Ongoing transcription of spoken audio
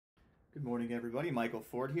Good morning, everybody. Michael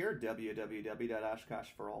Ford here,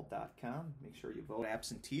 www.oshkoshforall.com. Make sure you vote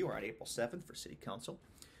absentee or on April 7th for City Council.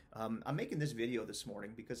 I'm making this video this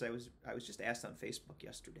morning because I was just asked on Facebook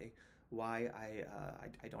yesterday why I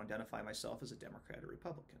don't identify myself as a Democrat or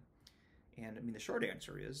Republican. And I mean, the short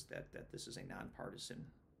answer is that this is a nonpartisan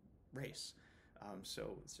race.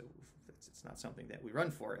 So it's not something that we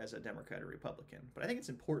run for as a Democrat or Republican. But I think it's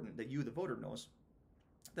important that you, the voter, knows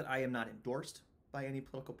that I am not endorsed by any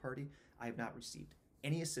political party. I have not received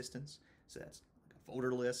any assistance, so that's like a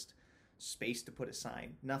voter list, space to put a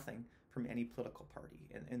sign, nothing from any political party.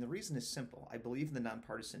 And the reason is simple. I believe in the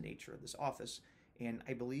nonpartisan nature of this office, and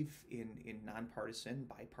I believe in nonpartisan,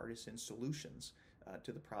 bipartisan solutions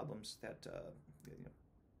to the problems that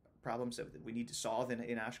problems that we need to solve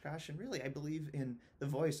in Oshkosh. And really, I believe in the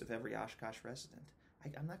voice of every Oshkosh resident.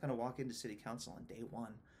 I'm not going to walk into City Council on day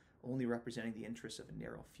one only representing the interests of a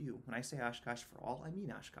narrow few. When I say Oshkosh for all, I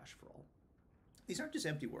mean Oshkosh for all. These aren't just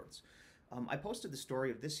empty words. I posted the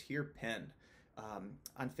story of this here pen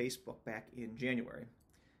on Facebook back in January.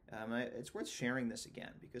 It's worth sharing this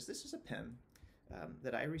again because this is a pen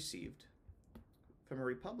that I received from a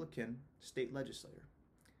Republican state legislator.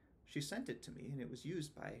 She sent it to me, and it was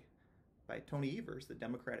used by Tony Evers, the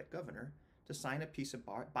Democratic governor, to sign a piece of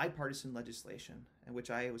bipartisan legislation in which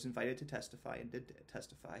I was invited to testify and did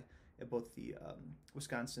testify at both the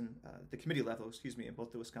the committee level, in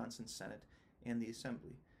both the Wisconsin Senate and the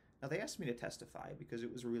Assembly. Now, they asked me to testify because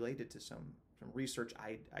it was related to some research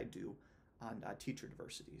I do on teacher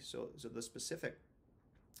diversity. So the specific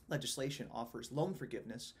legislation offers loan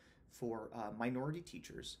forgiveness for minority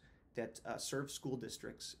teachers that serve school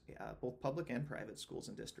districts, both public and private schools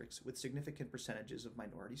and districts, with significant percentages of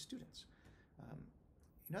minority students.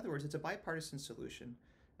 In other words, it's a bipartisan solution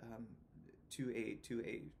to a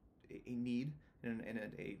need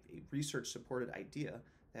and a research-supported idea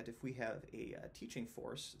that if we have a teaching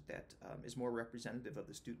force that is more representative of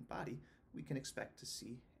the student body, we can expect to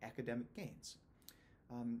see academic gains.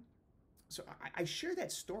 So I share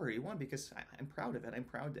that story, one, because I'm proud of it. I'm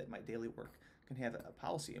proud that my daily work can have a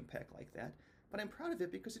policy impact like that. But I'm proud of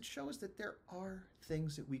it because it shows that there are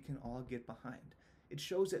things that we can all get behind. It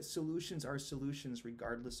shows that solutions are solutions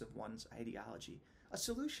regardless of one's ideology. A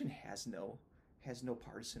solution has no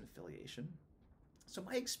partisan affiliation. So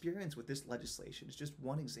my experience with this legislation is just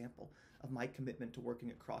one example of my commitment to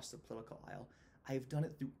working across the political aisle. I have done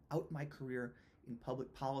it throughout my career in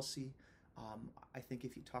public policy. I think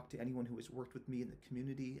if you talk to anyone who has worked with me in the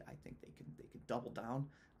community, I think they can double down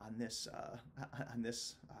on this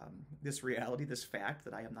this reality, this fact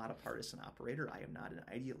that I am not a partisan operator. I am not an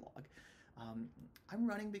ideologue. I'm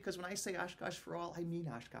running because when I say Oshkosh for all, I mean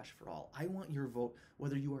Oshkosh for all. I want your vote,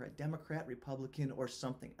 whether you are a Democrat, Republican, or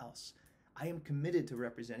something else. I am committed to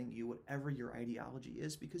representing you, whatever your ideology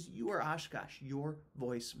is, because you are Oshkosh. Your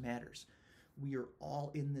voice matters. We are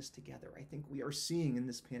all in this together. I think we are seeing in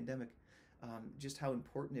this pandemic just how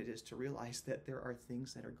important it is to realize that there are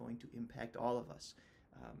things that are going to impact all of us.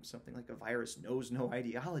 Something like a virus knows no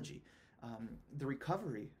ideology. The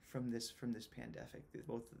recovery from this pandemic,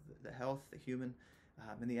 both the health, the human,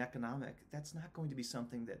 and the economic, that's not going to be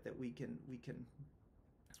something that we can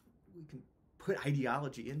put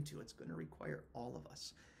ideology into. It's going to require all of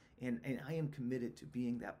us. And I am committed to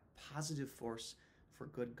being that positive force for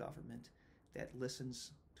good government that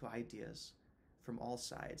listens to ideas from all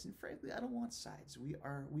sides. And frankly, I don't want sides. We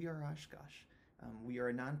are Oshkosh. We are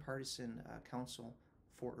a nonpartisan council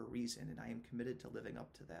for a reason, and I am committed to living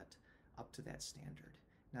up to that standard.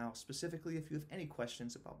 Now, specifically, if you have any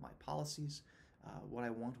questions about my policies, what I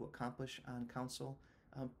want to accomplish on council,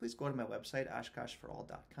 please go to my website,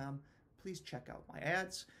 oshkoshforall.com. Please check out my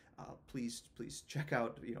ads. Please check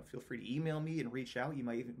out, feel free to email me and reach out. You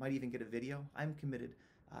might even get a video. I'm committed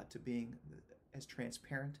to being as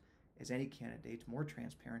transparent as any candidate, more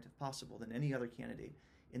transparent if possible than any other candidate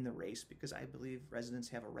in the race, because I believe residents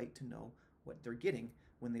have a right to know what they're getting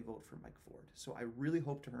when they vote for Mike Ford. So I really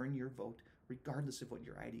hope to earn your vote regardless of what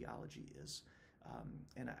your ideology is.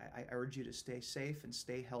 And I urge you to stay safe and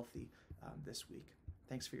stay healthy this week.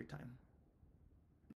 Thanks for your time.